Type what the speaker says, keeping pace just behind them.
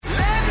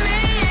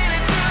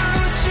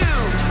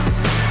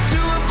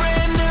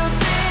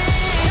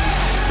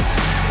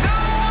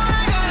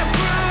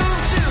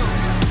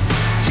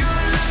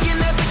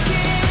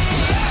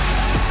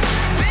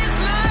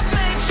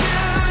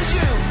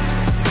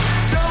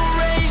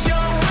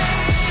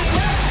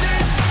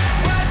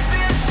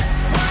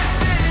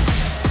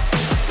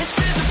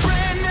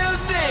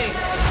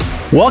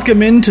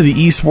Welcome into the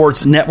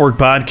Esports Network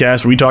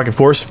podcast, where we talk, of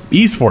course,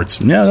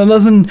 esports. Yeah,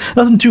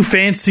 nothing too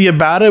fancy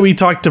about it. We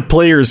talk to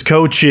players,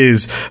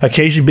 coaches,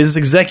 occasionally business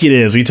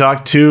executives. We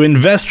talk to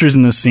investors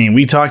in the scene.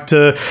 We talk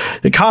to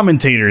the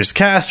commentators,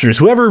 casters,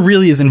 whoever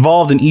really is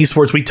involved in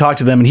esports. We talk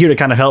to them, and here to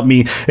kind of help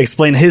me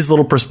explain his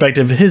little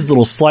perspective, his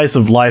little slice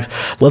of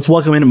life. Let's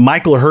welcome in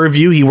Michael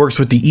Herview. He works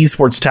with the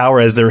Esports Tower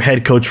as their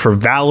head coach for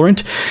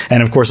Valorant,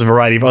 and of course, a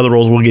variety of other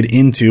roles we'll get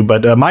into.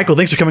 But Michael,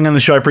 thanks for coming on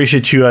the show. I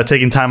appreciate you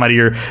taking time out of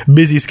your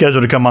busy schedule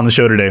to come on the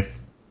show today.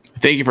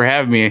 Thank you for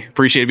having me.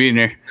 Appreciate being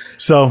here.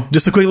 So,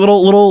 just a quick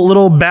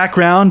little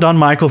background on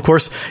Michael. Of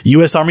course,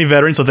 U.S. Army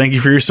veteran, so thank you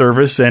for your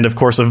service. And, of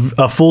course,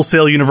 a Full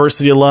Sail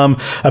University alum,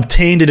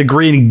 obtained a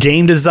degree in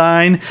game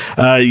design,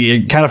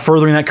 kind of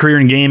furthering that career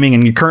in gaming.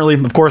 And you're currently,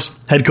 of course,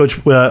 head coach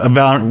of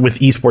Valorant with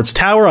Esports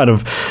Tower out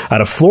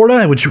of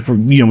Florida, which,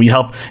 we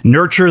help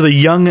nurture the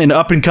young and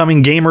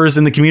up-and-coming gamers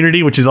in the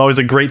community, which is always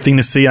a great thing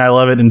to see, and I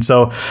love it. And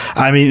so,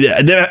 I mean,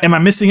 am I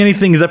missing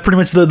anything? Is that pretty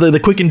much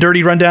the quick and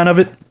dirty rundown of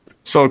it?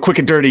 So quick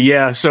and dirty,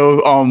 yeah.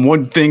 So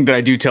one thing that I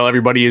do tell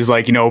everybody is,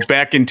 like,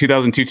 back in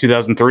 2002,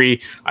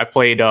 2003, I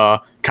played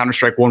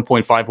Counter-Strike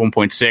 1.5,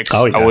 1.6.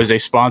 Oh, yeah. I was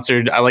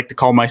I like to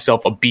call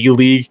myself a B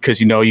League,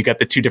 because, you got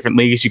the two different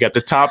leagues. You got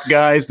the top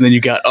guys, and then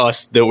you got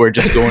us that were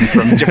just going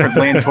from different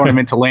LAN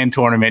tournament to LAN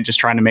tournament, just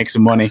trying to make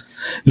some money.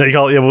 No, you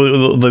call it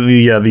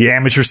the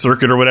amateur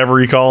circuit or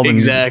whatever you call it.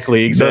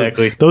 Exactly.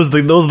 Those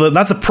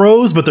not the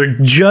pros, but they're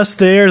just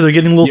there. They're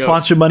getting a little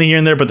sponsorship money here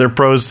and there, but they're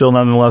pros still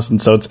nonetheless.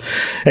 And so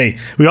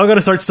we all got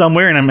to start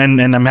somewhere, and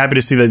I'm happy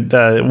to see that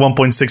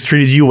 1.6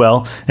 treated you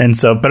well, and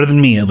so better than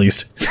me at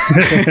least.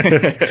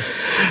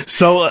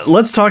 So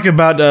let's talk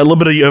about a little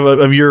bit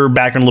of your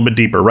background a little bit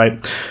deeper,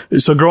 right?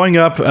 So growing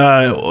up,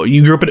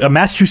 you grew up a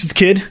Massachusetts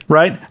kid,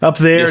 right? Up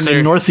there in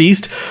the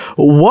Northeast.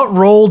 What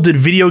role did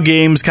video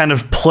games kind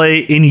of play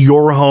in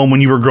your home when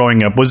you were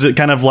growing up? Was it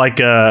kind of like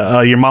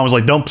your mom was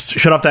like, don't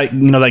shut off that,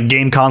 that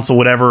game console,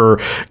 whatever, or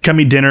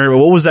come eat dinner?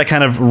 What was that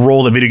kind of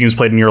role that video games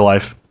played in your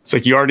life? It's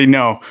like, you already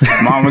know.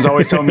 Mom was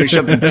always telling me to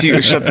shut the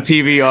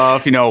TV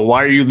off.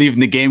 Why are you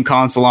leaving the game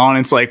console on?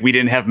 It's like, we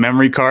didn't have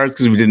memory cards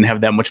because we didn't have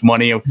that much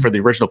money for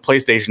the original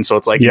PlayStation. So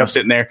it's like,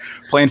 sitting there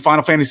playing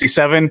Final Fantasy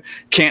VII,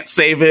 can't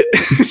save it,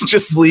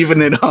 just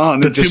leaving it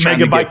on. The 2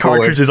 megabyte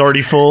cartridge is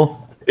already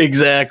full.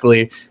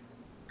 Exactly.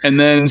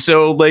 And then,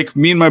 so, like,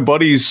 me and my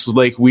buddies,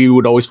 like, we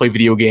would always play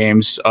video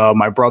games.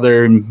 My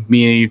brother and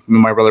me and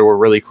my brother were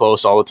really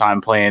close all the time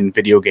playing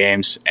video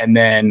games. And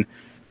then,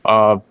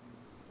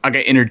 I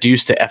got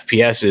introduced to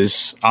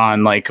FPSs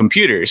on, like,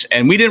 computers,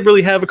 and we didn't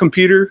really have a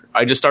computer.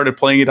 I just started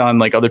playing it on,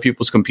 like, other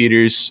people's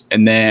computers.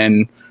 And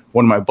then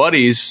one of my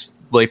buddies,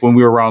 like, when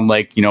we were around,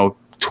 like,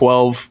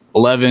 12,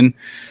 11,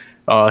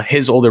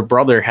 his older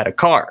brother had a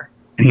car,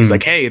 and he's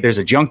like, hey, there's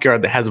a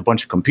junkyard that has a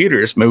bunch of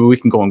computers. Maybe we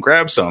can go and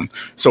grab some.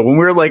 So when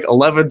we were like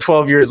 11,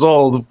 12 years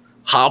old,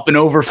 hopping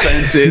over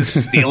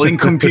fences, stealing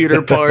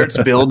computer parts,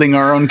 building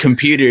our own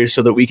computers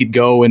so that we could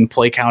go and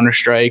play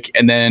Counter-Strike.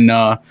 And then,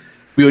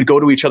 we would go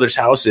to each other's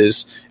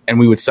houses, and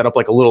we would set up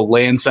like a little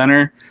LAN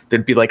center.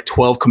 There'd be like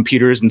 12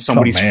 computers in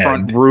somebody's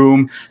front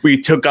room. We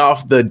took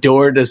off the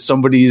door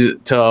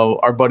to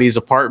our buddy's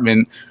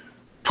apartment,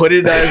 put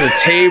it as a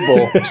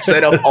table,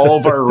 set up all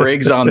of our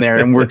rigs on there,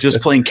 and we're just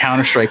playing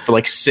Counter-Strike for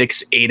like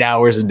 6-8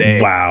 hours a day.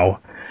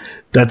 Wow.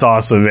 That's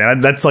awesome, man.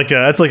 That's like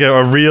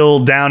a real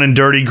down and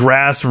dirty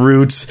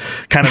grassroots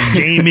kind of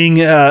gaming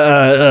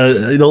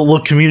little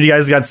community you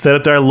guys got set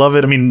up there. I love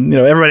it. I mean,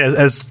 everybody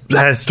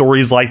has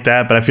stories like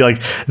that, but I feel like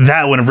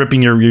that one of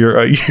ripping your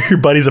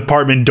buddy's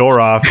apartment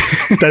door off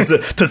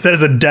to set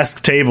as a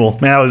desk table,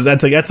 man,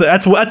 that's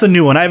a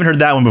new one. I haven't heard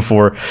that one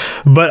before.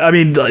 But I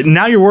mean,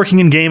 now you're working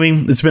in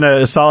gaming. It's been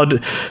a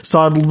solid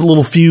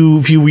little few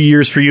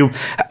years for you.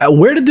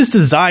 Where did this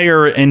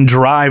desire and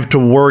drive to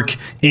work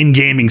in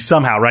gaming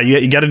somehow,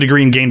 right? You got a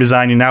degree in game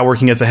design. You're now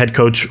working as a head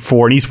coach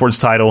for an esports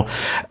title.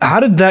 How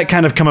did that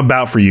kind of come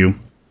about for you?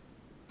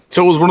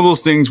 So it was one of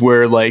those things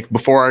where, like,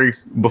 before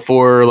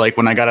like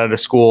when I got out of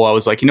school, I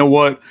was like, you know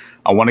what?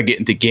 I want to get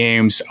into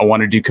games. I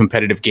want to do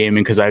competitive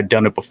gaming because I had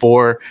done it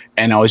before,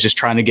 and I was just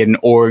trying to get an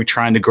org,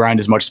 trying to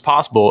grind as much as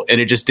possible, and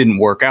it just didn't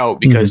work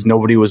out because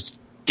nobody was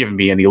giving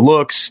me any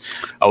looks.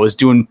 I was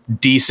doing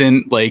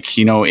decent, like,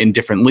 in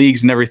different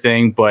leagues and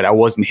everything, but I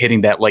wasn't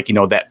hitting that, like,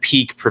 that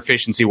peak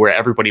proficiency where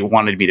everybody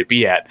wanted me to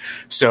be at.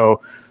 So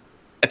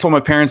I told my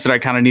parents that I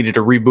kind of needed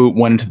to reboot,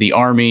 went into the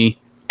Army.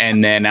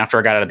 And then after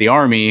I got out of the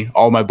Army,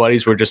 all my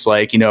buddies were just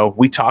like,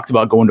 we talked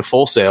about going to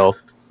Full Sail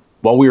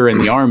while we were in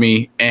the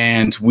Army,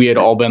 and we had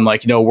all been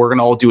like, we're going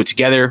to all do it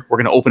together. We're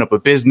going to open up a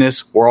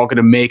business. We're all going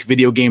to make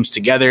video games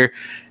together.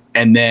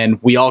 And then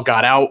we all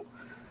got out.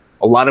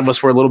 A lot of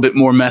us were a little bit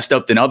more messed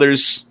up than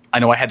others. I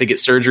know I had to get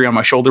surgery on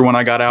my shoulder when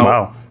I got out.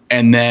 Wow.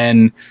 And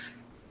then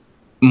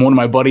one of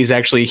my buddies,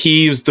 actually,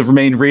 he was the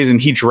main reason.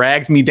 He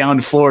dragged me down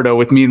to Florida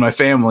with me and my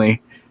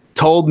family,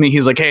 told me,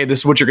 he's like, hey, this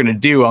is what you're going to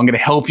do. I'm going to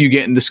help you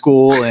get into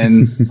school.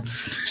 And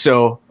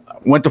so I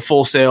went to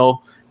Full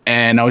Sail,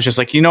 and I was just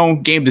like,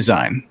 game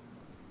design.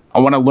 I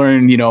want to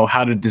learn, you know,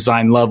 how to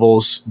design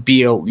levels,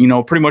 be a, you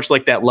know, pretty much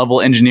like that level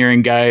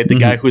engineering guy, the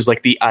guy who's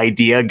like the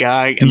idea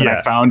guy. And then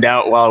I found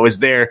out while I was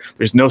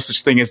there's no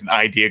such thing as an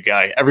idea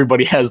guy.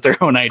 Everybody has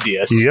their own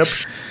ideas. Yep.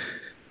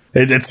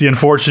 It's the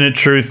unfortunate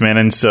truth, man.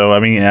 And so, I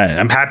mean,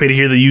 I'm happy to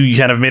hear that you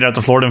kind of made it out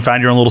to Florida and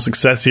found your own little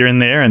success here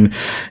and there. And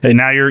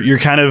now you're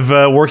kind of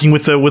working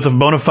with a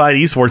bona fide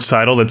esports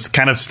title that's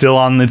kind of still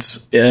on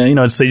its,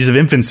 its stages of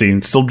infancy.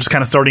 It's still just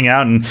kind of starting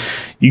out. And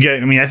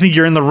I think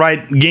you're in the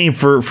right game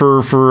for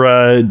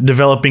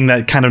developing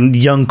that kind of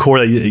young core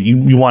that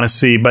you want to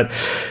see. But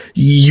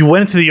you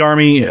went into the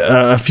Army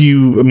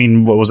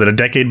what was it, a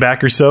decade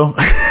back or so?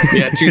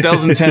 Yeah,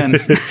 2010.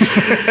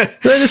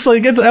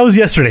 That was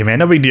yesterday, man.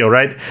 No big deal,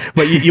 right?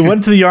 But you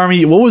went to the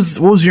Army. What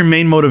was your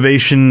main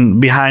motivation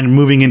behind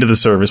moving into the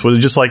service? Was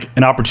it just like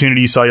an opportunity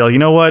you saw? You're like, you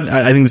know what?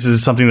 I think this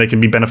is something that could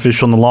be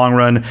beneficial in the long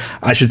run.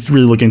 I should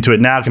really look into it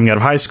now, coming out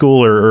of high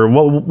school, or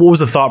what was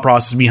the thought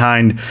process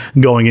behind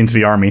going into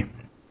the Army?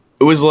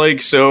 It was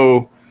like,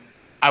 so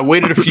I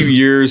waited a few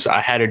years. I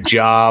had a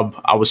job.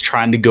 I was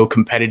trying to go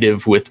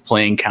competitive with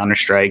playing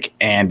Counter-Strike,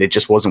 and it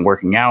just wasn't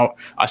working out.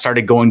 I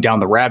started going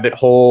down the rabbit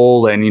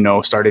hole and,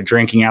 started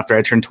drinking after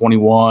I turned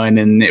 21.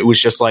 And it was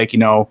just like,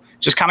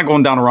 just kind of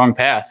going down the wrong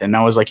path. And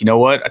I was like, you know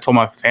what? I told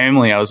my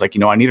family, I was like,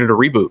 I needed a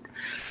reboot.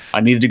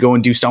 I needed to go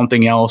and do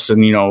something else and,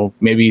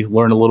 maybe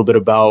learn a little bit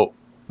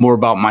more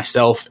about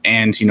myself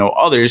and,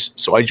 others.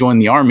 So I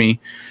joined the Army.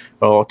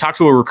 Well, talked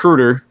to a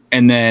recruiter.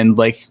 And then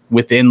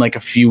within a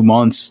few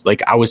months,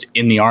 I was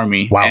in the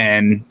Army. Wow.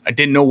 And I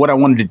didn't know what I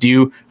wanted to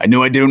do. I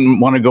knew I didn't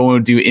want to go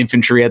and do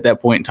infantry at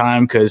that point in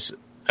time because,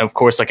 of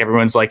course,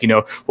 everyone's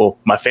well,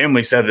 my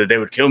family said that they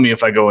would kill me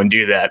if I go and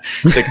do that.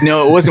 It's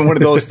no, it wasn't one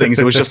of those things.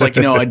 It was just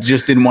I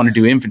just didn't want to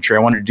do infantry.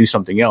 I wanted to do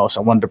something else.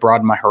 I wanted to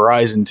broaden my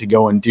horizon to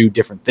go and do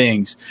different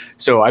things.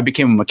 So I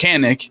became a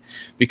mechanic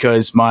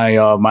because my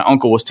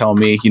uncle was telling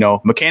me,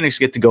 mechanics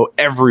get to go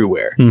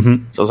everywhere.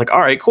 Mm-hmm. So I was like,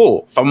 all right,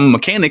 cool. If I'm a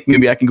mechanic,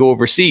 maybe I can go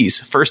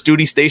overseas. First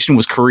duty station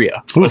was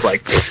Korea. I was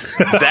like,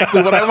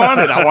 exactly what I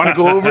wanted. I want to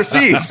go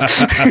overseas.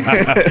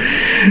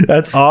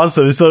 That's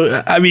awesome.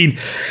 So, I mean,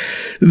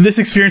 this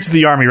experience with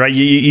the Army, right?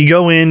 You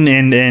go in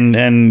and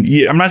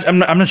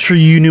I'm not sure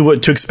you knew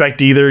what to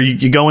expect either.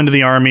 You go into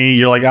the Army,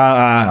 you're like,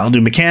 I'll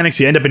do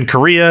mechanics. You end up in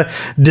Korea.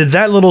 Did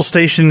that little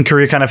station in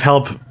Korea kind of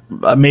help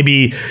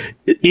maybe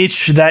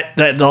itch that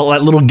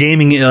little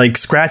gaming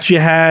scratch you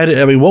had?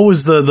 I mean, what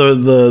was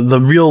the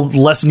real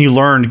lesson you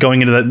learned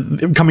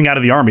coming out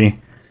of the Army?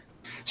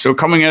 So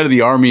coming out of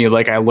the Army,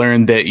 I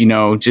learned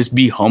that, just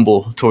be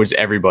humble towards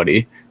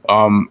everybody.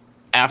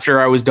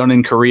 After I was done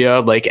in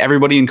Korea,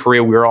 everybody in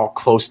Korea, we were all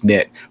close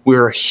knit. We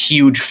were a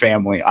huge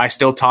family. I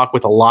still talk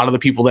with a lot of the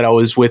people that I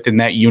was with in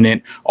that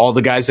unit, all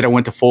the guys that I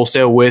went to Full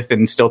Sail with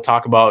and still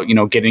talk about,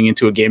 getting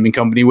into a gaming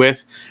company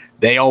with.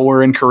 They all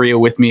were in Korea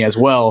with me as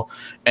well.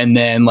 And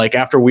then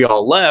after we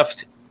all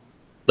left,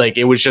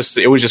 it was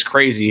just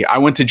crazy. I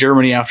went to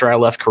Germany after I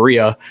left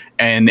Korea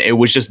and it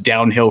was just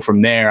downhill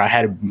from there. I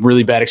had a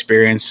really bad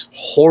experience,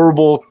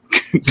 horrible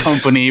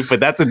company, but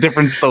that's a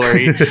different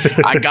story.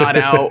 I got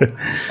out,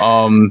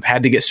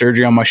 had to get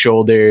surgery on my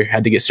shoulder,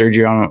 had to get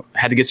surgery on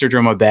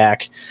my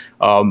back.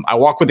 I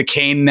walk with a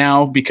cane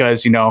now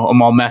because,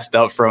 I'm all messed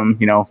up from,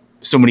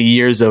 so many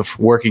years of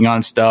working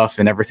on stuff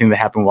and everything that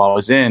happened while I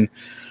was in.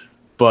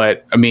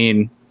 But I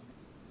mean,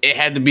 it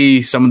had to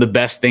be some of the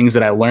best things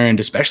that I learned,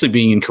 especially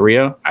being in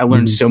Korea. I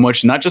learned so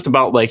much, not just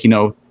about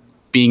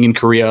being in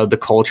Korea, the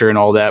culture and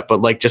all that,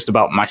 but just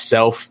about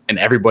myself and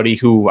everybody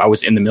who I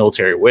was in the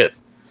military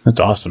with. That's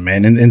awesome,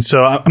 man. And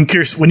so I'm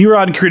curious, when you were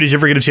out in Korea, did you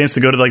ever get a chance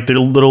to go to the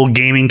little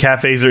gaming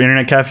cafes or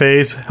internet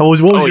cafes? What was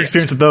your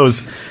experience with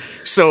those?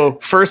 So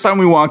first time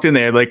we walked in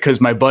there,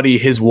 because my buddy,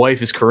 his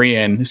wife is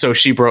Korean. So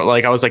she brought,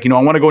 I was like, I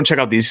want to go and check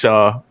out these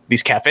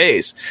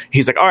cafes.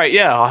 He's like, all right,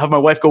 yeah, I'll have my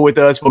wife go with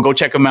us. We'll go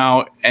check them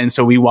out. And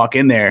so we walk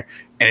in there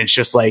and it's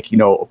just a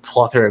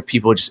plethora of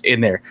people just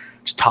in there,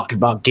 just talking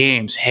about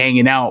games,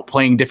 hanging out,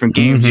 playing different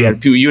games.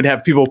 Mm-hmm. You would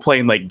have people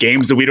playing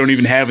games that we don't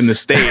even have in the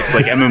States,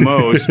 like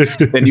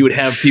MMOs. Then you would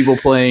have people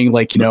playing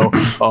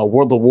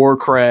World of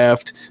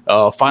Warcraft,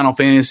 Final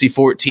Fantasy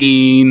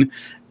 14.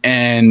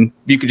 And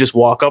you could just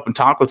walk up and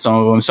talk with some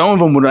of them. Some of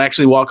them would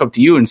actually walk up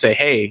to you and say,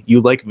 hey,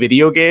 you like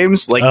video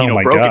games?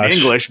 Broken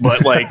English.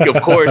 But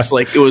of course,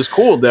 it was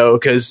cool though.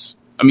 Cause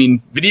I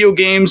mean, video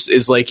games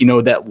is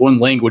that one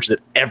language that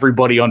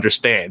everybody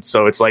understands.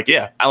 So it's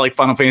yeah, I like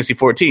Final Fantasy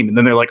 14. And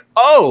then they're like,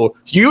 oh,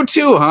 you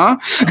too, huh?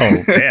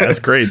 Oh, yeah, that's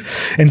great.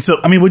 And so,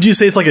 I mean, would you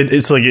say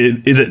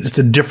it's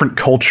a different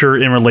culture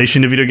in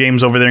relation to video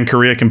games over there in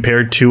Korea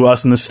compared to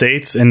us in the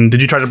States? And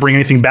did you try to bring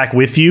anything back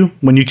with you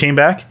when you came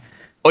back?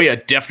 Oh, yeah,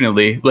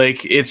 definitely.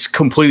 It's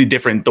completely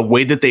different. The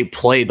way that they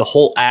play, the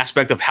whole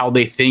aspect of how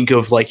they think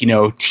of,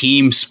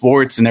 team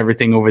sports and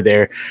everything over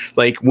there.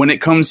 When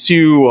it comes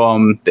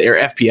to their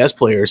FPS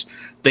players,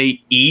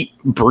 they eat,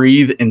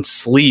 breathe, and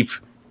sleep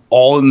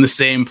all in the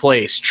same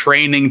place,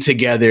 training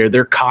together.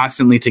 They're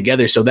constantly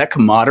together. So that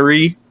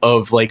camaraderie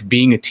of,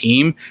 being a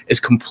team is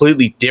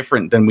completely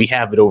different than we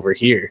have it over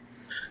here.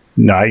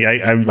 No,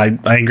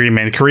 I agree,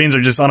 man. Koreans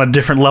are just on a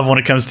different level when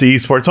it comes to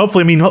esports.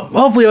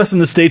 Hopefully us in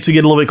the States we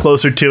get a little bit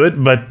closer to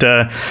it, but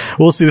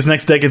we'll see. This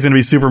next decade is going to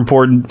be super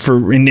important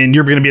and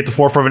you're going to be at the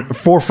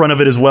forefront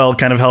of it as well,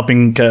 kind of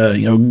helping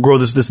grow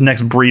this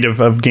next breed of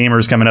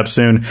gamers coming up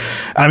soon.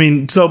 I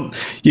mean, so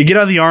you get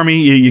out of the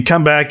Army, you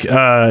come back,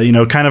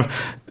 kind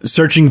of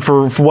searching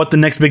for what the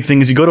next big thing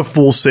is. You go to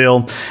Full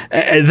Sail.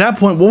 At that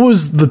point, what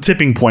was the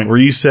tipping point where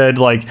you said,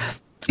 like,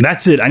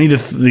 that's it, I need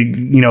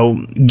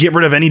to get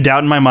rid of any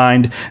doubt in my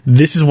mind.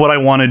 This is what I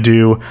want to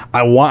do.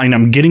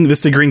 I'm getting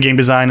this degree in game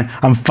design.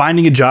 I'm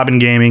finding a job in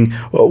gaming.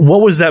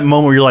 What was that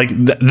moment where you're like,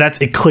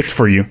 it clicked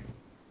for you?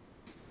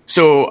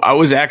 So I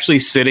was actually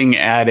sitting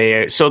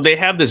so they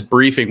have this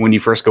briefing when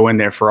you first go in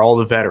there for all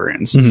the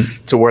veterans,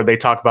 to where they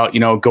talk about,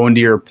 going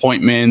to your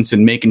appointments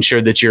and making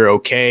sure that you're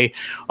okay.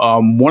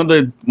 One of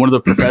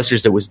the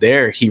professors that was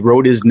there, he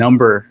wrote his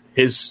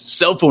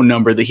cell phone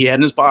number that he had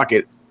in his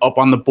pocket up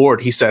on the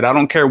board. He said, I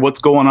don't care what's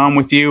going on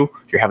with you.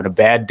 You're having a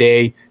bad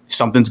day.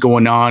 Something's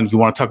going on. You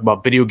want to talk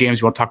about video games.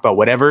 You want to talk about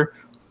whatever.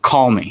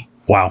 Call me.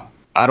 Wow.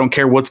 I don't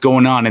care what's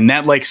going on. And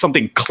that, like,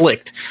 something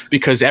clicked,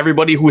 because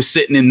everybody who was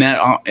sitting in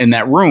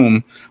that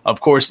room,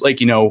 of course, like,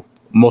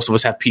 most of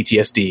us have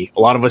PTSD.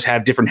 A lot of us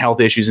have different health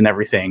issues and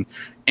everything.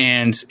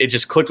 And it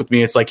just clicked with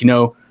me. It's like,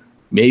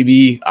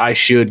 maybe I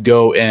should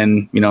go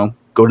and,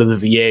 go to the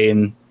VA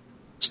and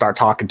start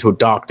talking to a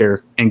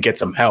doctor and get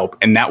some help.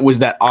 And that was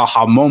that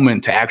aha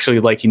moment to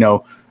actually, like,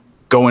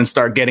 go and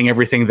start getting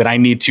everything that I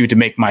need to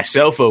make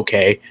myself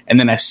okay. And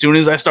then as soon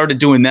as I started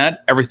doing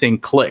that, everything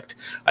clicked.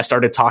 I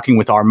started talking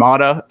with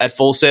Armada at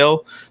Full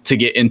Sail to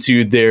get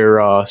into their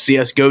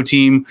CSGO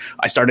team.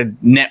 I started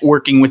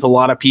networking with a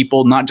lot of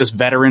people, not just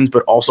veterans,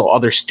 but also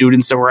other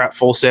students that were at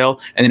Full Sail.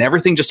 And then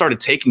everything just started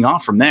taking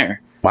off from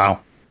there.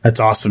 Wow. That's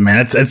awesome,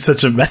 man. That's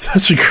such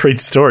a great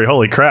story.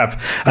 Holy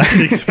crap! I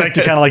didn't expect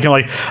to kind of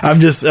like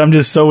I'm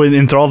just so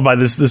enthralled by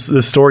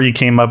this story you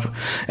came up,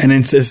 and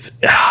it's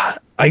just,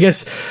 I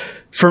guess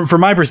from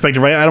my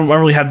perspective, right? I don't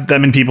really have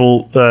that many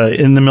people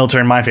in the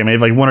military in my family. I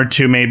have like one or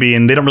two maybe,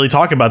 and they don't really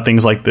talk about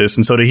things like this.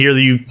 And so to hear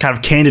that you kind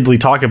of candidly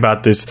talk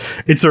about this,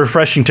 it's a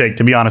refreshing take,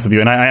 to be honest with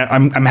you. And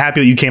I'm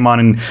happy that you came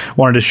on and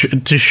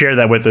wanted to share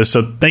that with us.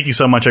 So thank you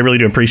so much. I really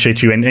do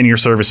appreciate you and your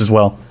service as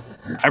well.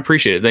 I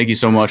appreciate it. Thank you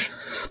so much.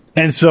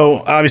 And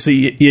so,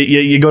 obviously,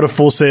 you go to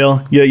Full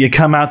Sail, you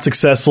come out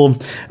successful.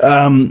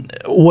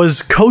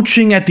 Was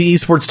coaching at the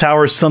Esports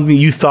Tower something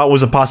you thought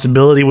was a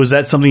possibility? Was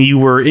that something you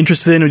were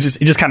interested in? It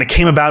just kind of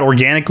came about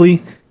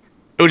organically?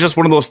 It was just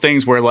one of those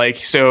things where, like,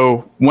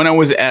 so when I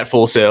was at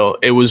Full Sail,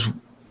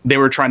 they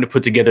were trying to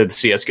put together the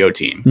CSGO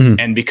team. Mm-hmm.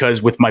 And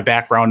because with my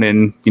background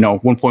in,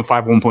 1.5,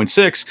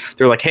 1.6,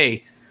 they're like,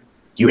 hey,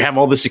 you have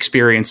all this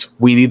experience.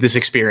 We need this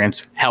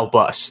experience. Help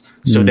us.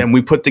 So then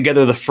we put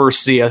together the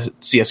first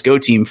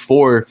CSGO team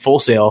for Full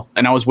Sail,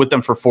 and I was with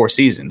them for 4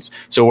 seasons.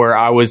 So where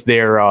I was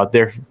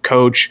their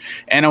coach,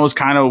 and I was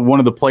kind of one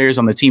of the players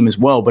on the team as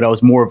well, but I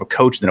was more of a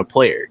coach than a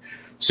player.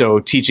 So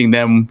teaching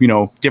them,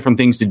 different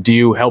things to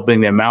do,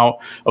 helping them out.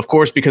 Of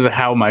course, because of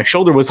how my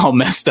shoulder was all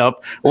messed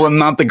up, well, I'm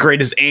not the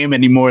greatest aim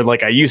anymore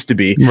like I used to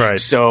be. Right.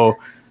 So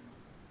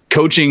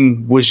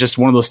coaching was just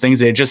one of those things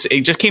that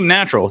it just came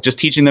natural, just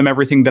teaching them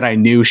everything that I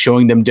knew,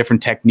 showing them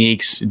different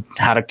techniques,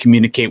 how to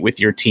communicate with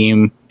your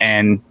team.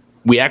 And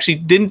we actually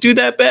didn't do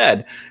that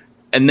bad.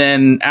 And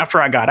then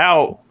after I got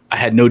out, I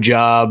had no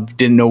job,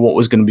 didn't know what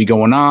was going to be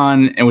going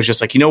on, and was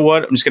just like, you know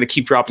what? I'm just going to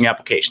keep dropping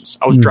applications.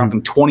 I was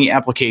dropping 20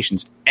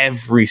 applications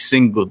every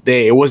single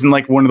day. It wasn't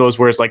like one of those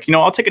where it's like,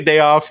 I'll take a day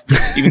off,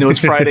 even though it's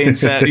Friday and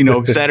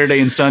Saturday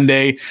and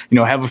Sunday,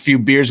 have a few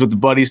beers with the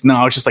buddies.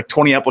 No, it's just like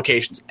 20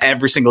 applications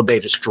every single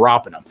day, just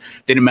dropping them.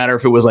 Didn't matter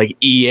if it was like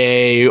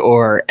EA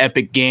or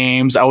Epic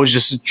Games. I was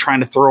just trying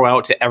to throw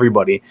out to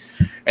everybody.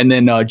 And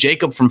then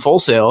Jacob from Full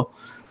Sail,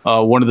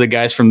 one of the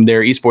guys from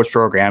their esports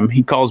program,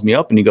 he calls me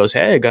up and he goes,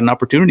 hey, I got an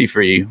opportunity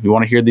for you. You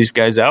want to hear these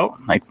guys out?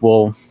 I'm like,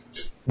 well,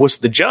 what's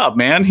the job,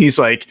 man? He's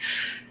like,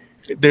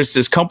 there's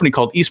this company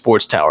called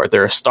Esports Tower.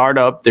 They're a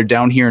startup. They're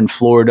down here in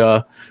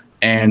Florida,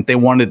 and they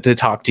wanted to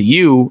talk to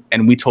you.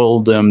 And we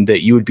told them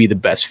that you would be the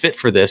best fit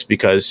for this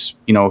because,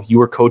 you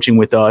were coaching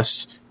with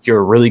us. You're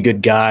a really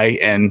good guy,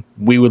 and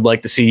we would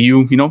like to see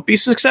you, be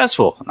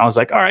successful. And I was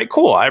like, all right,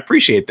 cool. I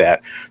appreciate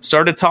that.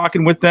 Started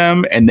talking with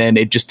them, and then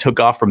it just took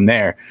off from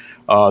there.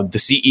 The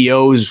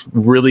CEO is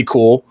really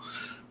cool.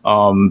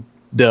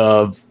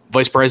 The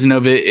vice president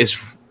of it is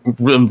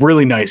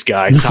really nice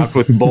guy. I talked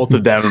with both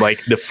of them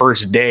like the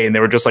first day, and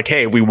they were just like,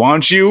 hey, we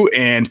want you,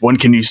 and when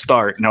can you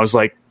start? And I was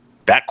like,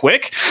 that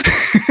quick?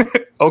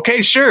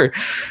 Okay, sure.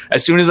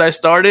 As soon as I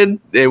started,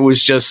 it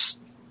was just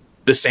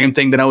the same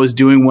thing that I was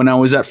doing when I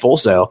was at Full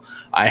Sail.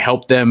 I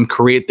helped them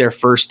create their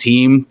first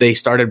team. They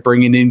started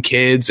bringing in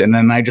kids, and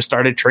then I just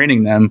started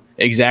training them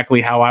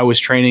exactly how I was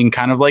training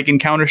kind of like in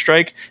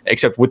Counter-Strike,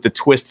 except with the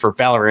twist for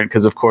Valorant,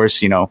 because of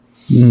course,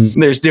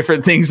 there's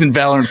different things in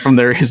Valorant from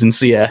there is in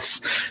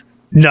CS.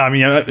 No, I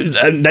mean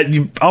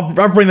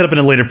I'll bring that up in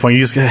a later point.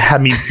 You just had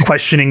me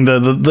questioning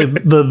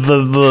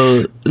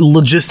the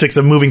logistics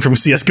of moving from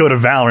CS:GO to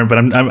Valorant.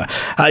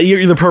 But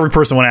you're the perfect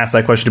person to ask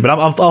that question. But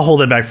I'll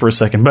hold that back for a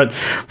second. But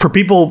for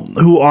people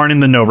who aren't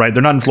in the know, right?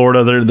 They're not in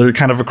Florida. They're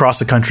kind of across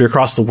the country,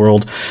 across the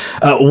world.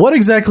 What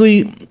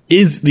exactly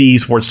is the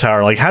Esports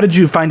Tower? Like, how did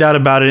you find out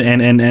about it,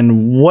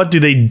 and what do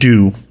they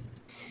do?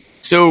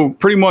 So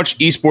pretty much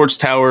Esports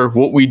Tower,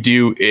 what we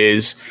do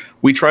is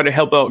we try to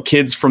help out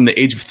kids from the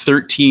age of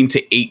 13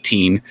 to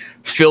 18,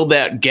 fill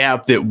that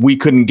gap that we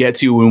couldn't get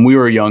to when we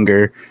were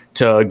younger,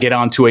 to get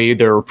onto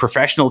either a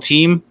professional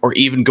team or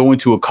even go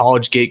into a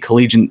College Gate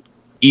collegiate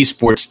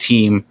esports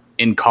team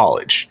in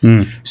college.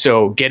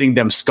 So getting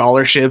them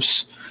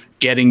scholarships,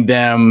 getting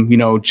them,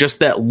 just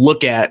that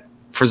look at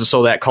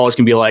so that college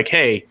can be like,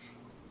 hey,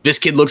 this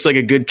kid looks like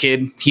a good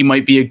kid. He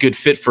might be a good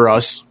fit for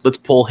us. Let's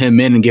pull him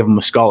in and give him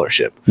a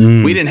scholarship.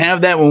 We didn't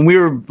have that when we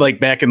were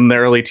like back in the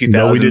early 2000s.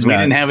 No, we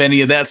didn't have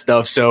any of that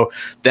stuff. So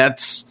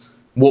that's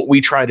what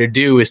we try to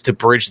do, is to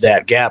bridge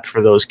that gap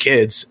for those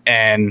kids.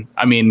 And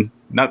I mean,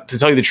 not to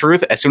tell you the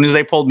truth, as soon as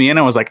they pulled me in,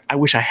 I was like, I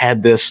wish I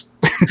had this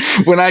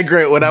when I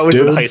was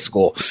in high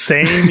school.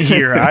 Same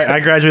here. I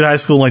graduated high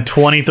school in like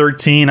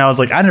 2013. I was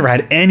like, I never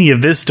had any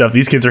of this stuff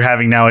these kids are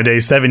having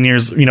nowadays, 7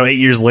 years, 8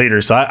 years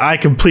later. So I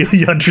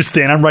completely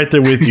understand. I'm right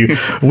there with you.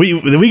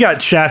 We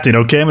got shafted.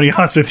 Okay, I'm gonna be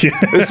honest with you.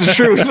 This is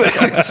true.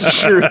 It's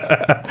true.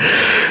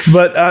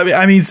 But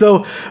I mean,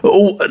 so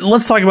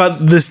let's talk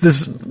about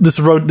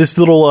this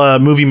little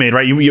movie made,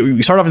 right?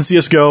 You start off in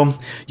CS:GO.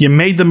 You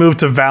made the move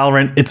to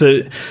Valorant. It's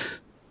a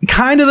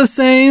kind of the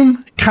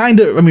same,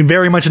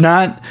 very much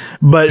not,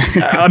 but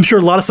I'm sure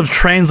a lot of stuff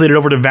translated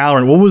over to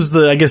Valorant. What was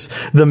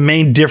the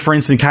main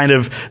difference in kind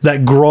of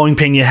that growing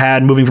pain you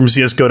had moving from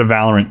CS:GO to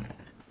Valorant?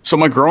 So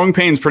my growing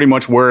pains pretty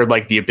much were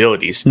like the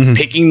abilities,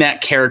 picking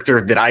that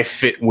character that I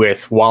fit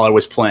with while I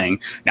was playing.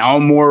 Now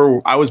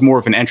I was more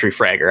of an entry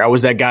fragger. I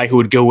was that guy who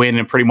would go in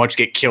and pretty much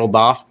get killed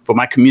off, but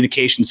my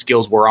communication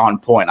skills were on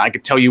point. I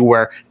could tell you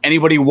where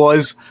anybody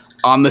was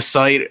on the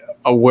site,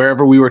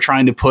 wherever we were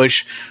trying to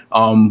push,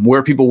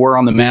 where people were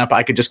on the map.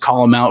 I could just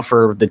call them out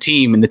for the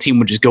team, and the team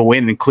would just go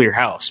in and clear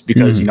house,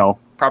 because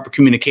proper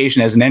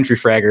communication as an entry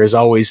fragger is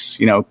always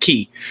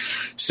key.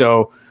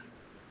 So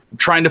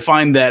trying to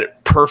find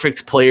that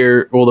perfect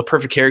player, or the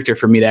perfect character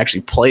for me to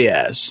actually play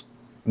as,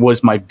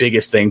 was my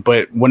biggest thing.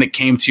 But when it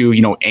came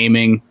to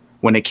aiming,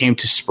 when it came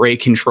to spray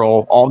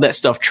control, all that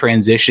stuff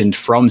transitioned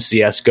from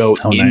CS:GO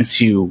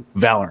into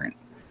Valorant.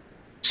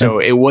 So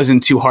it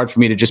wasn't too hard for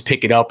me to just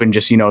pick it up and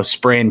just,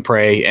 spray and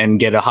pray and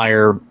get a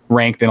higher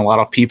rank than a lot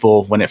of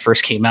people when it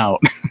first came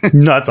out.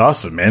 No, that's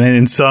awesome, man.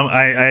 And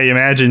I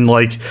imagine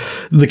like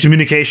the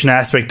communication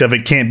aspect of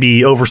it can't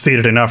be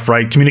overstated enough,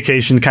 right?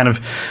 Communication kind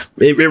of,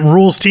 it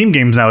rules team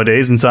games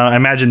nowadays. And so I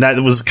imagine that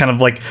was kind of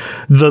like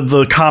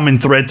the common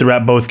thread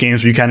throughout both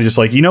games, where you kind of just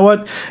like, you know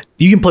what?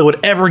 You can play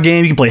whatever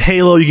game. You can play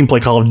Halo. You can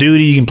play Call of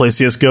Duty. You can play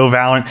CS:GO,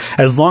 Valorant.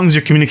 As long as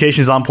your communication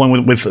is on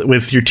point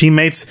with your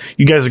teammates,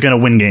 you guys are going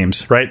to win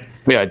games, right?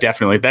 Yeah,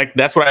 definitely.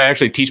 That's what I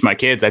actually teach my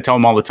kids. I tell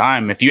them all the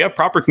time, if you have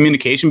proper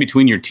communication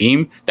between your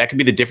team, that could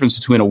be the difference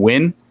between a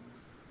win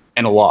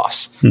and a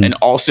loss. And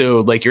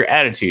also like your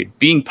attitude,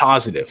 being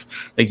positive,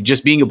 like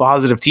just being a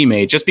positive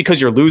teammate. Just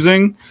because you're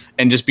losing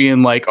and just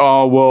being like,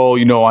 oh,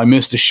 well, I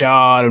missed a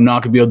shot, I'm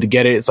not gonna be able to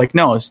get it. It's like,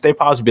 no, stay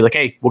positive. Be like,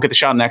 hey, we'll get the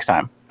shot next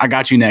time. I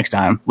got you next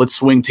time. Let's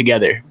swing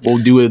together. We'll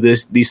do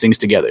these things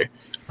together.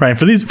 Right.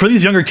 For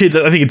these younger kids,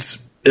 I think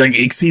it's like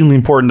exceedingly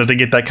important that they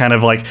get that kind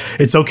of like,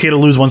 it's okay to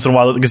lose once in a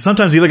while, because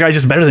sometimes the other guy's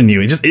just better than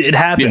you. It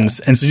happens.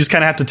 Yeah. And so you just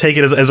kind of have to take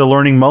it as a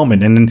learning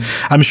moment. And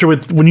I'm sure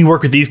when you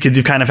work with these kids,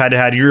 you've kind of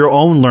had your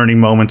own learning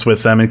moments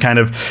with them and kind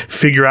of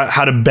figure out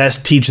how to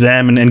best teach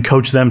them and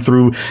coach them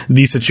through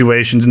these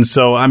situations. And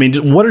so, I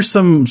mean, what are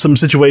some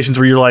situations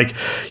where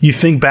you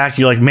think back,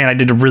 you're like, man, I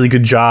did a really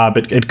good job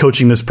at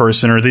coaching this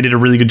person, or they did a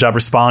really good job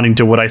responding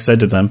to what I said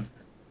to them?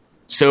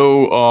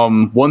 So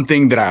one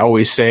thing that I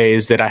always say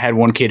is that I had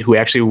one kid who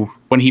actually,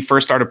 when he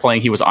first started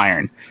playing, he was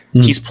Iron.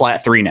 He's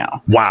Plat 3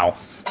 now. Wow.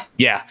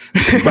 Yeah.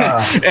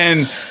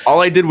 And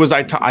all I did was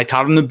I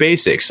taught him the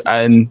basics,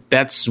 and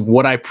that's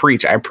what I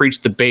preach. I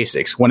preach the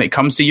basics. When it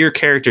comes to your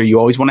character, you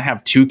always want to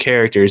have two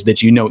characters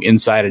that you know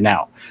inside and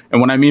out. And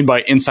what I mean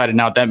by inside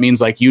and out, that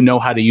means like you know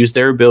how to use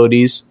their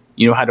abilities.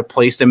 You know how to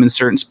place them in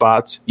certain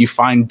spots. You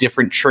find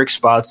different trick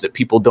spots that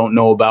people don't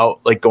know about,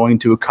 like going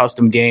to a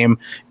custom game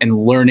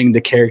and learning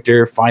the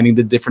character, finding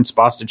the different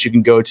spots that you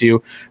can go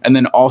to. And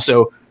then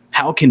also,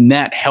 how can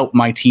that help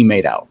my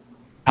teammate out?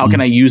 How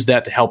can I use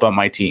that to help out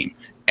my team?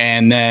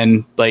 And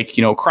then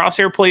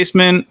crosshair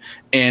placement,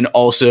 and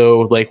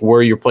also like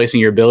where you're placing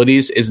your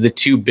abilities is the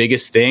two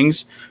biggest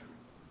things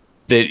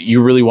that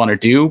you really want to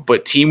do.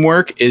 But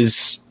teamwork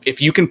is, if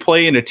you can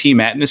play in a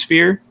team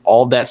atmosphere,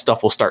 all that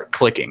stuff will start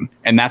clicking.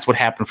 And that's what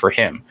happened for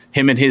him.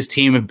 Him and his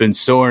team have been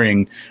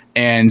soaring,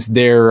 and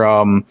they're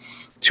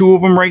two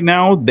of them right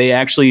now. They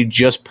actually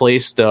just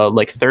placed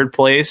third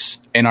place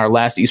in our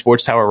last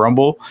Esports Tower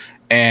Rumble.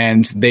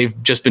 and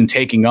they've just been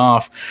taking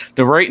off.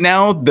 Right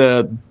now,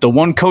 the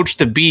one coach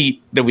to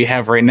beat that we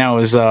have right now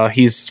is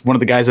he's one of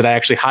the guys that I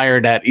actually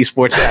hired at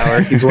Esports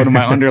Tower. He's one of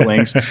my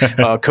underlings,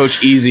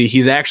 Coach Easy.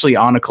 He's actually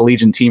on a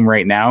collegiate team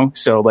right now,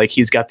 so like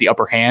he's got the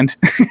upper hand.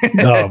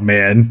 Oh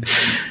man.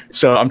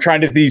 So I'm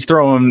trying to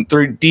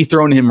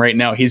dethrone him right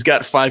now. He's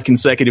got 5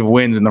 consecutive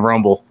wins in the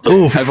Rumble.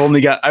 Oof. I've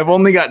only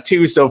got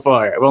 2 so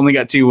far. I've only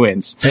got 2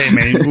 wins. Hey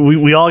man,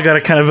 we all got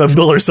to kind of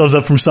build ourselves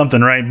up from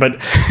something, right? But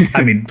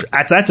I mean,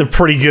 that's a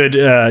pretty good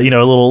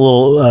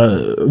little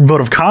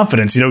vote of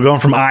confidence. You know, going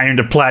from iron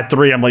to plat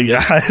 3. I'm like,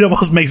 it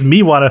almost makes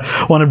me want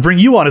to bring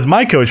you on as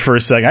my coach for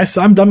a second.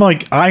 I'm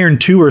like iron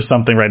 2 or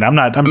something right now.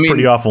 I'm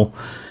pretty awful.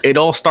 It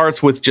all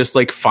starts with just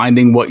like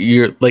finding what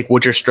you're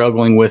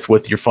struggling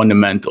with your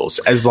fundamentals.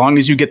 As long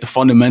as you get the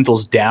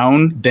fundamentals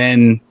down,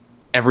 then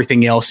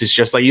everything else is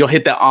just like you'll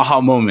hit that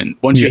aha moment.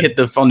 Once you hit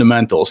the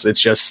fundamentals,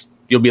 it's just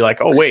you'll be like,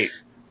 oh wait,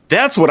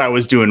 that's what I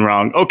was doing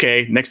wrong.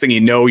 Okay, next thing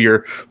you know, you're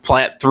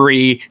plat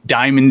 3,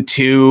 diamond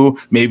 2,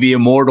 maybe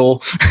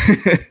immortal.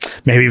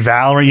 Maybe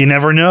Valorant, you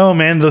never know,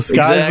 man. The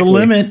sky's the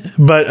limit.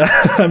 But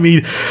I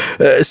mean,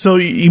 so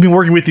you've been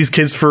working with these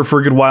kids for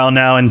a good while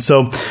now, and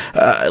so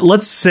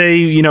let's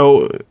say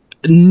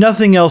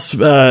nothing else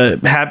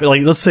happened.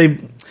 Like let's say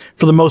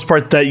for the most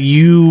part that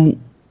you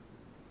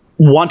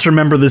want to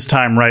remember this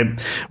time, right?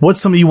 What's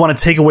something you want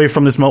to take away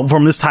from this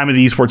time of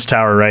the Esports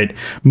Tower, right?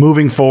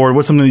 Moving forward,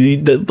 what's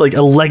something like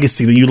a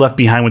legacy that you left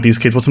behind with these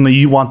kids? What's something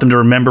you want them to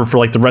remember for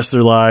like the rest of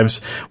their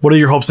lives? What are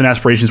your hopes and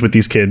aspirations with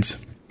these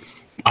kids?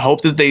 I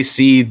hope that they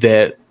see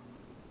that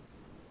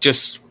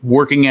just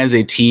working as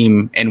a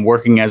team and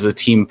working as a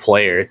team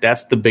player,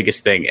 that's the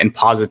biggest thing, and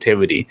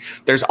positivity.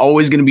 There's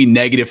always going to be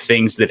negative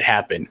things that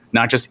happen,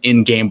 not just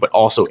in game, but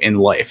also in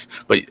life.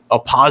 But a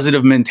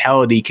positive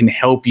mentality can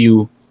help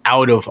you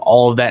out of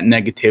all of that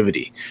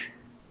negativity.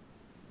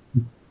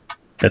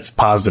 That's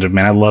positive,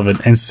 man. I love it.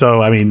 And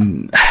so, I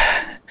mean,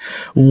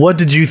 what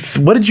did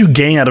you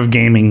gain out of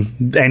gaming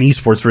and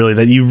esports really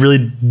that you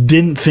really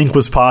didn't think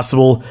was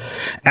possible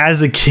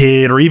as a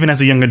kid or even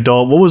as a young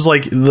adult? What was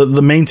like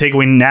the main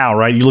takeaway now,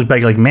 right? You look back,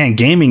 you're like, man,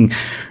 gaming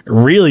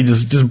really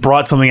just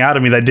brought something out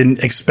of me that I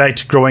didn't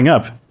expect growing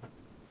up.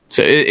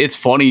 So it's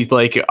funny.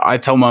 Like I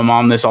tell my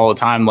mom this all the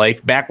time,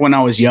 like back when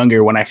I was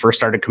younger, when I first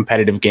started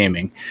competitive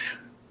gaming,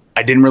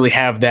 I didn't really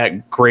have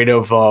that great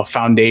of a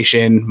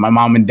foundation. My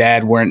mom and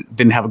dad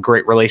didn't have a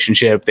great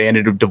relationship. They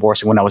ended up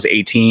divorcing when I was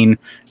 18,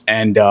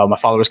 and my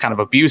father was kind of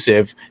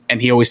abusive.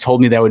 And he always told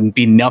me that would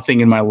be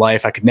nothing in my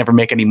life. I could never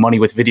make any money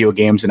with video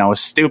games, and I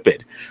was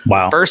stupid.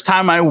 Wow! First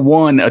time I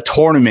won a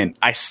tournament,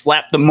 I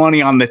slapped the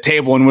money on the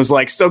table and was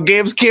like, "So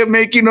games can't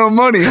make you no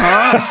money,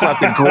 huh?" I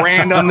slapped the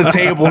 $1,000 on the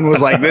table and was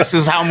like, "This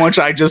is how much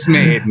I just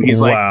made." And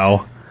he's like,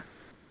 "Wow."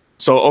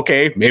 So,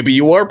 okay, maybe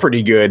you are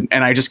pretty good.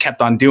 And I just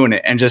kept on doing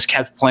it and just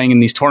kept playing in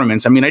these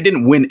tournaments. I mean, I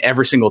didn't win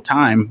every single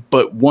time,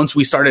 but once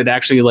we started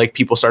actually, like,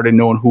 people started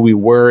knowing who we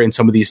were in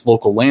some of these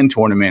local LAN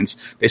tournaments,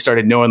 they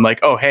started knowing, like,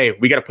 oh, hey,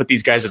 we got to put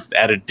these guys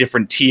at a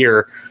different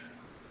tier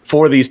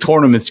for these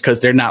tournaments because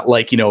they're not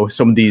like,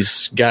 some of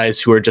these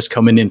guys who are just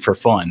coming in for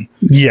fun.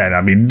 Yeah,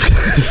 I mean,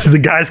 the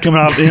guys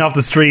coming off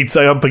the streets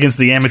up against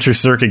the amateur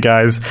circuit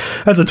guys,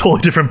 that's a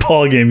totally different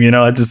ball game.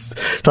 I just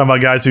talking about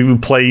guys who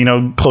play,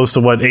 close to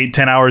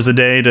 8-10 hours a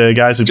day to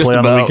guys who just play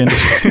about. on the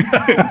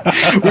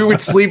weekend.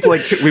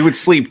 we would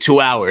sleep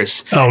 2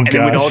 hours. Oh, and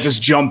then we'd all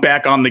just jump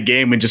back on the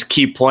game and just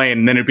keep playing.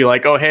 And then it'd be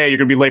like, oh, hey, you're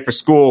gonna be late for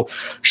school.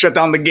 Shut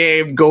down the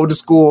game, go to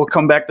school,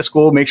 come back to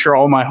school, make sure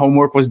all my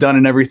homework was done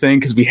and everything.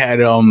 Because we had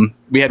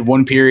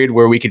one period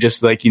where we could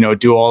just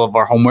do all of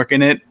our homework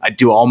in it. I'd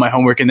do all my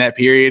homework in that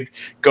period,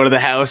 go to the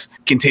house,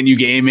 continue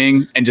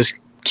gaming, and just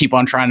keep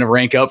on trying to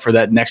rank up for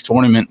that next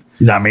tournament.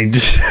 I mean,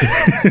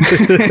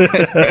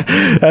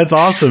 that's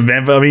awesome,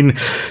 man. But I mean,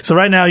 so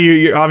right now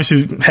you're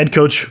obviously head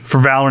coach for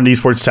Valorant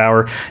Esports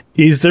Tower.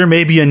 Is there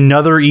maybe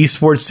another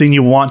esports thing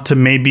you want to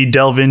maybe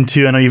delve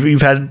into? I know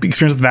you've had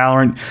experience with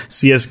Valorant,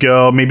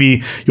 CSGO.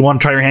 Maybe you want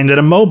to try your hand at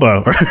a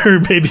MOBA, or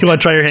maybe you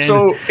want to try your hand.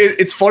 So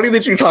it's funny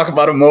that you talk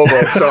about a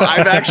MOBA. So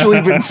I've actually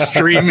been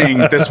streaming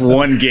this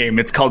one game.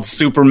 It's called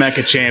Super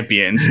Mecha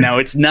Champions. Now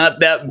it's not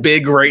that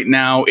big right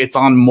now. It's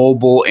on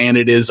mobile and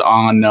it is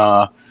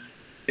on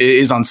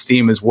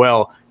Steam as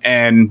well.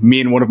 And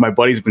me and one of my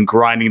buddies have been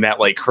grinding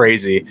that like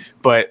crazy.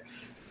 But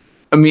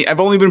I mean, I've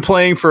only been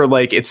playing for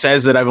it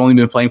says that I've only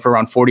been playing for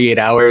around 48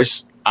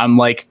 hours. I'm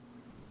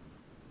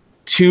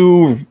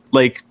two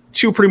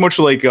pretty much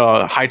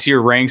high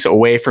tier ranks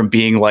away from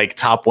being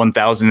top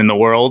 1,000 in the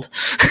world.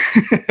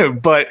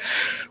 But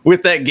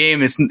with that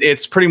game,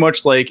 it's pretty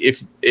much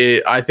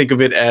I think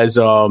of it as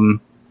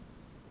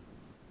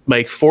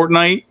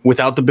Fortnite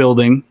without the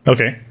building.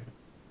 Okay.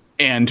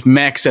 And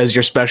mechs as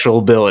your special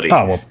ability.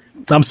 Oh, well,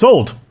 I'm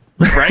sold.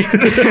 Right?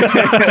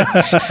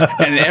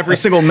 And every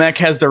single mech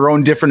has their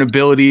own different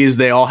abilities.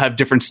 They all have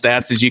different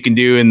stats that you can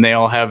do, and they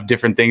all have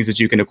different things that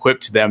you can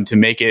equip to them to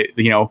make it,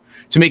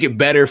 to make it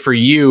better for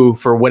you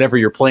for whatever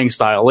your playing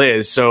style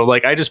is. So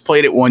like I just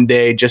played it one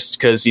day just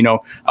because,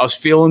 I was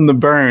feeling the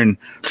burn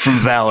from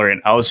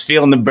Valorant. I was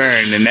feeling the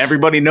burn, and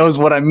everybody knows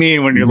what I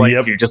mean when you're like,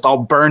 you're just all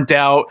burnt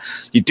out.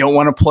 You don't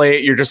want to play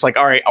it. You're just like,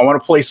 all right, I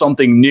want to play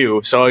something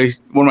new. So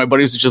one of my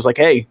buddies was just like,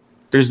 hey,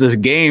 there's this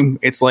game.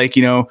 It's like,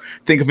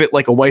 think of it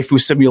like a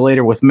waifu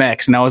simulator with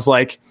mechs. And I was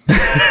like,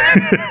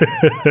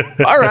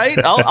 all right,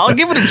 I'll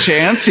give it a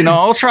chance.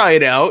 I'll try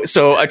it out.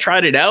 So I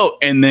tried it out,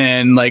 and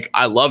then like,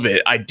 I love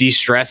it. I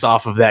de-stress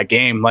off of that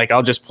game. Like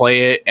I'll just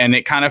play it. And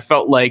it kind of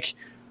felt like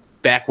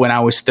back when I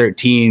was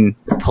 13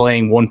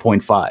 playing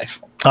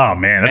 1.5. Oh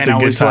man, that's a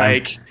good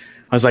time.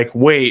 I was like,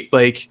 wait,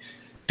 like,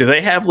 do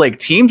they have like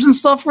teams and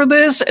stuff for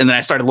this? And then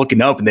I started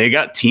looking up, and they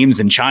got teams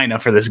in China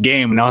for this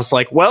game. And I was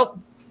like, well,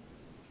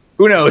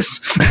 who knows?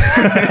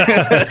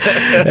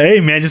 Hey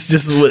man, just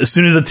as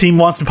soon as a team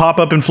wants to pop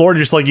up in Florida,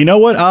 just like, you know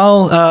what?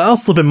 I'll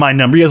slip in my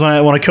number. You guys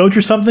want to coach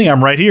or something?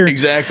 I'm right here.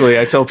 Exactly.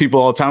 I tell people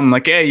all the time, I'm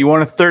like, hey, you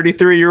want a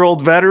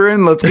 33-year-old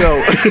veteran? Let's go.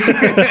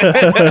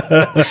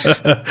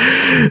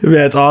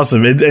 That's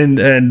awesome.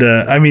 And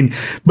I mean,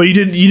 but you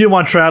didn't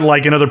want to try out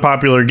like another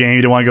popular game. You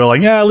didn't want to go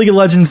like, League of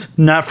Legends,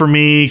 not for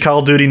me. Call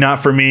of Duty,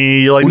 not for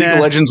me. You're like, League of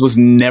Legends was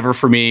never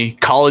for me.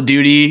 Call of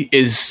Duty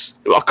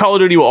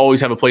will always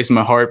have a place in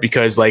my heart,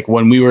 because like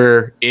when we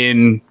were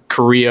in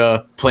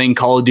Korea playing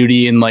Call of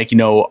Duty in like,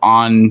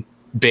 on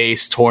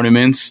base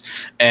tournaments,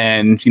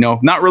 and,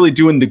 not really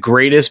doing the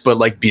greatest, but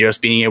like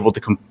just being able to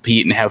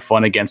compete and have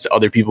fun against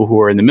other people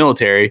who are in the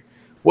military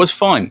was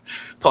fun.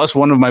 Plus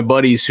one of my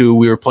buddies who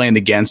we were playing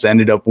against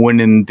ended up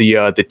winning the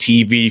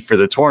TV for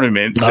the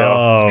tournament. So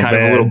I was kind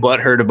of a little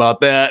butthurt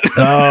about that.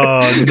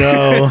 Oh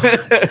no.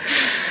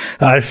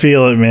 I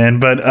feel it, man.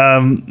 But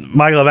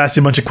Michael, I've asked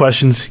you a bunch of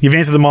questions. You've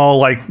answered them all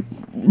like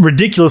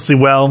ridiculously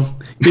well.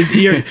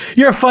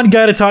 You're a fun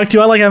guy to talk to.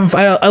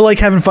 I like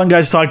having fun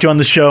guys to talk to on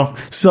the show.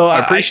 So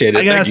I appreciate it.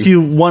 I gotta ask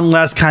you one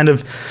last kind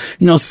of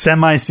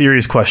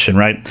semi-serious question,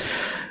 right?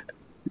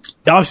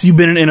 Obviously, you've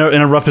been in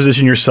a rough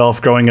position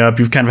yourself growing up.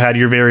 You've kind of had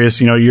your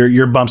various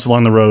your bumps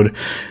along the road.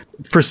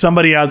 For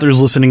somebody out there who's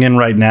listening in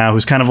right now,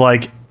 who's kind of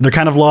like, they're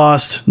kind of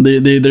lost.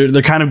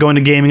 They're kind of going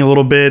to gaming a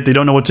little bit. They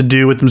don't know what to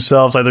do with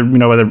themselves. Either,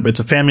 whether it's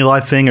a family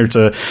life thing or it's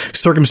a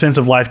circumstance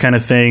of life kind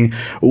of thing.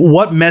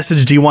 What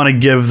message do you want to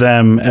give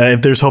them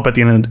if there's hope at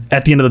the end of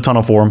the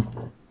tunnel for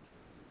them?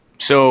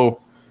 So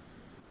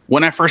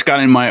when I first got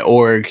in my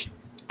org,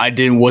 I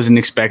wasn't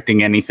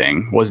expecting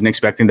anything. Wasn't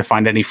expecting to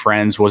find any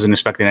friends. Wasn't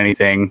expecting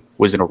anything.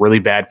 Was in a really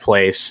bad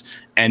place.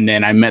 And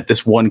then I met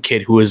this one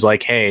kid who was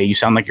like, hey, you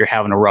sound like you're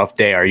having a rough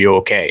day. Are you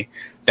okay?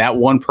 That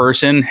one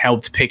person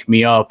helped pick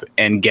me up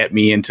and get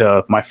me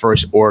into my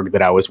first org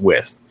that I was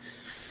with.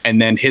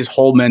 And then his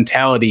whole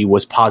mentality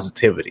was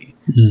positivity.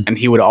 Mm-hmm. And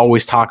he would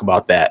always talk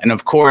about that. And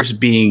of course,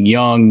 being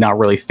young, not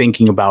really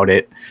thinking about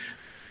it,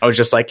 I was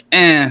just like,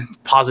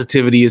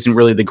 positivity isn't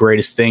really the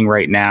greatest thing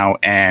right now.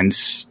 And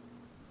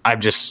I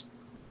just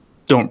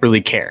don't really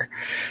care.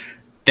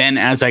 Then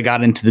as I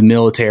got into the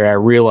military, I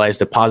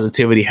realized that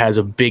positivity has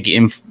a big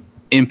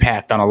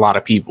impact on a lot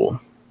of people.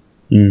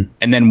 Mm.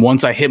 And then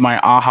once I hit my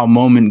aha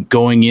moment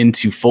going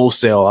into Full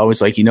Sail, I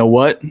was like, you know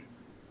what?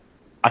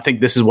 I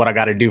think this is what I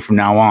got to do from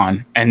now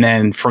on. And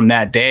then from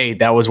that day,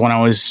 that was when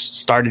I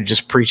started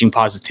just preaching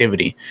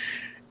positivity.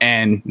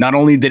 And not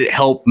only did it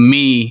help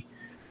me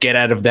get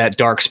out of that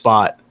dark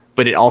spot,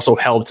 but it also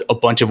helped a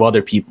bunch of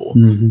other people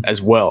as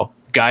well.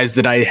 Guys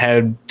that I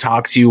had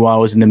talked to while I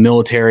was in the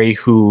military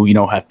who,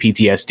 have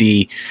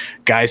PTSD,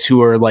 guys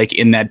who are like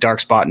in that dark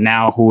spot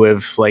now who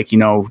have like,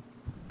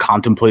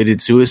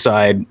 contemplated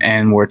suicide,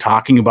 and we're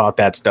talking about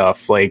that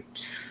stuff. Like,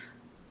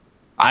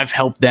 I've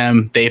helped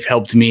them. They've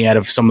helped me out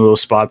of some of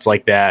those spots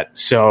like that.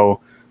 So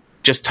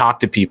just talk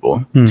to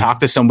people, talk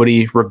to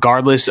somebody,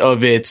 regardless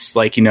of it's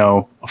like,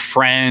 a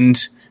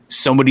friend,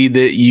 somebody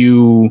that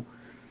you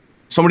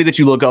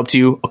look up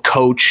to, a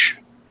coach,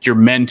 your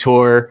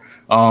mentor.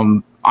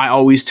 I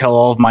always tell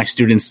all of my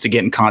students to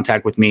get in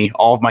contact with me.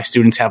 All of my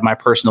students have my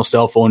personal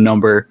cell phone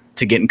number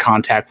to get in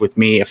contact with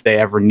me if they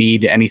ever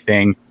need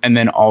anything. And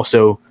then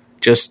also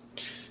just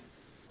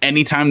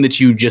anytime that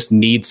you just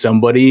need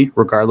somebody,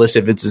 regardless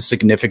if it's a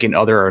significant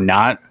other or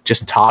not,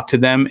 just talk to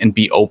them and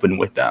be open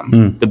with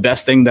them. The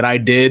best thing that I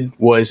did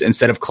was,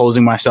 instead of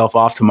closing myself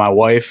off to my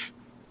wife,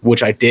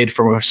 which I did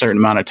for a certain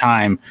amount of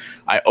time,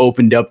 I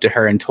opened up to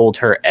her and told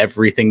her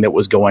everything that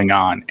was going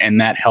on. And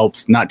that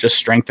helped not just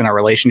strengthen our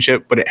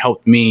relationship, but it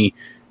helped me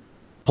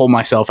pull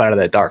myself out of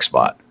that dark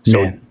spot.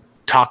 So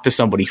talk to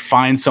somebody,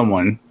 find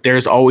someone.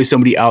 There's always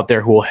somebody out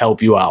there who will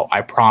help you out. I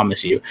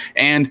promise you.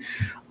 And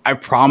I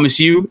promise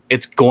you,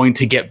 it's going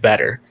to get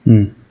better.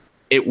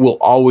 It will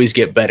always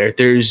get better.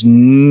 There's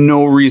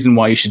no reason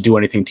why you should do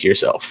anything to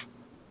yourself.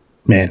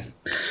 Man,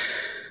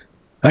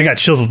 I got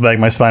chills up the back of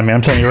my spine, man.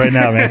 I'm telling you right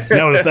now, man.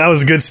 That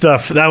was good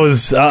stuff. That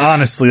was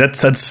honestly,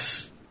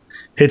 that's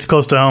hits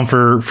close to home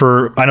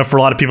for I know for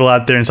a lot of people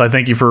out there, and so I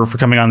thank you for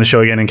coming on the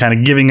show again and kind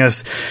of giving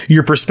us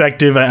your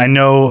perspective. I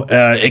know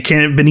it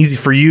can't have been easy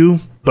for you,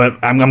 but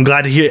I'm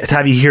glad to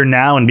have you here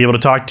now and be able to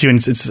talk to you. And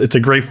it's a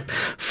great,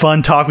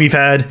 fun talk we've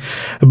had.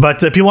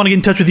 But people want to get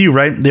in touch with you,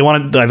 right? They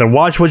want to either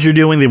watch what you're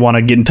doing, they want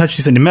to get in touch,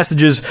 you send you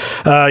messages.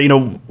 What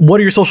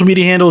are your social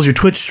media handles, your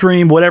Twitch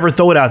stream, whatever?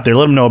 Throw it out there.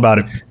 Let them know about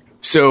it.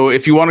 So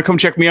if you want to come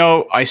check me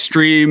out, I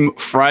stream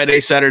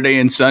Friday, Saturday,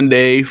 and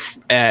Sunday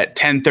at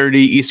 10:30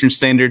 Eastern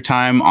Standard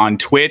Time on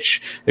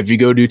Twitch. If you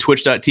go to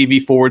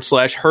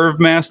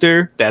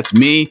twitch.tv/HervMaster, that's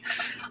me.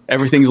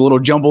 Everything's a little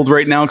jumbled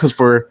right now because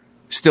we're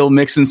still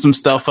mixing some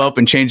stuff up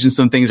and changing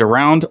some things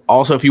around.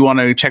 Also, if you want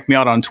to check me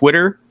out on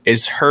Twitter,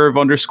 it's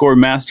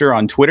Herv_Master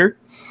on Twitter.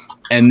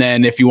 And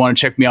then if you want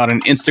to check me out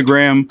on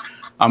Instagram,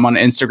 I'm on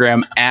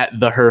Instagram at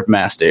the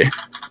HervMaster.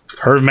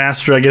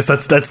 HervMaster, I guess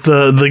that's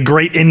the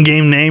great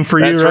in-game name for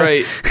you,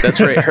 right?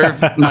 That's right.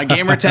 Herv, my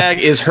gamer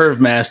tag is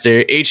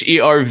HervMaster,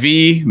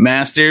 HERV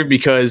Master,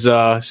 because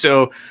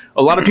so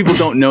a lot of people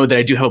don't know that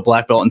I do have a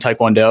black belt in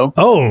Taekwondo.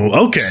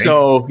 Oh, okay.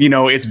 So,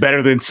 it's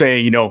better than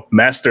saying,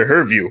 Master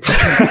Herview.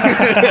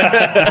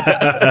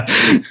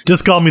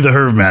 Just call me the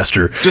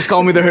HervMaster. Just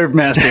call me the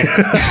HervMaster.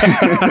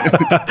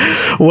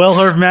 Well,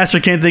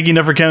 HervMaster, can't thank you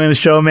enough for coming on the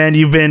show, man.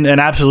 You've been an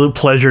absolute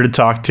pleasure to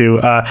talk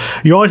to.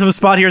 You always have a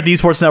spot here at the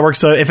Esports Network,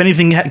 so if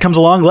anything comes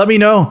along, let me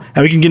know,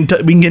 and we can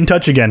get in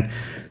touch again.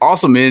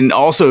 Awesome. And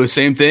also,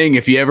 same thing.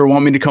 If you ever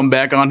want me to come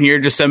back on here,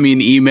 just send me an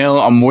email.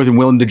 I'm more than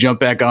willing to jump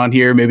back on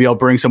here. Maybe I'll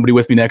bring somebody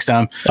with me next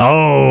time.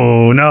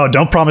 Oh, no.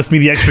 Don't promise me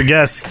the extra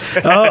guest.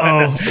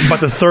 Uh-oh. About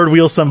to third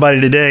wheel somebody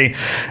today.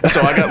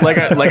 So I got, like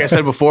I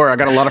said before, I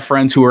got a lot of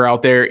friends who are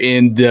out there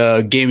in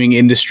the gaming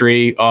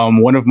industry.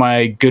 One of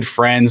my good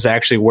friends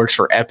actually works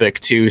for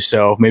Epic too.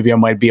 So maybe I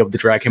might be able to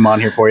drag him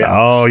on here for you.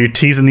 Oh, you're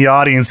teasing the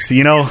audience.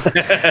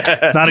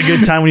 It's not a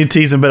good time when you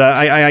tease them, but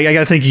I got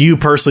to thank you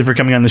personally for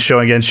coming on the show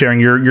again, sharing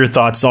your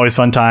thoughts. It's always a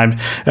fun time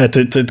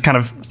to kind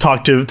of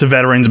talk to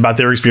veterans about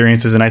their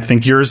experiences, and I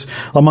think yours,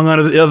 among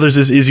others,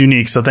 is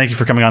unique. So thank you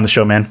for coming on the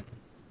show, man.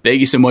 Thank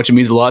you so much. It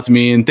means a lot to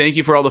me, and thank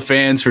you for all the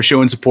fans for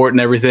showing support and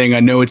everything.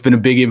 I know it's been a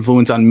big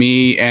influence on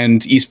me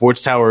and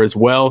Esports Tower as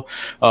well.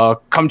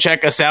 Come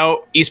check us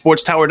out,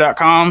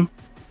 esportstower.com.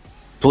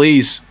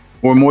 Please.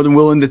 We're more than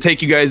willing to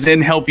take you guys in,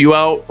 help you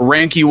out,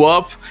 rank you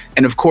up,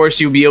 and of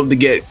course you'll be able to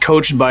get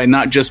coached by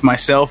not just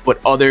myself,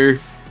 but other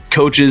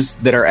coaches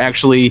that are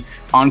actually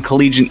on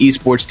collegiate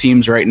esports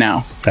teams right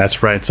now.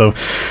 That's right. So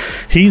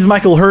he's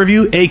Michael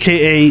Herview,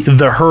 aka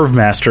the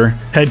HervMaster,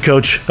 head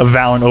coach of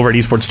Valorant over at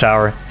Esports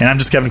Tower, and I'm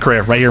just Kevin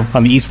Correa right here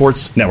on the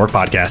Esports Network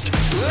podcast.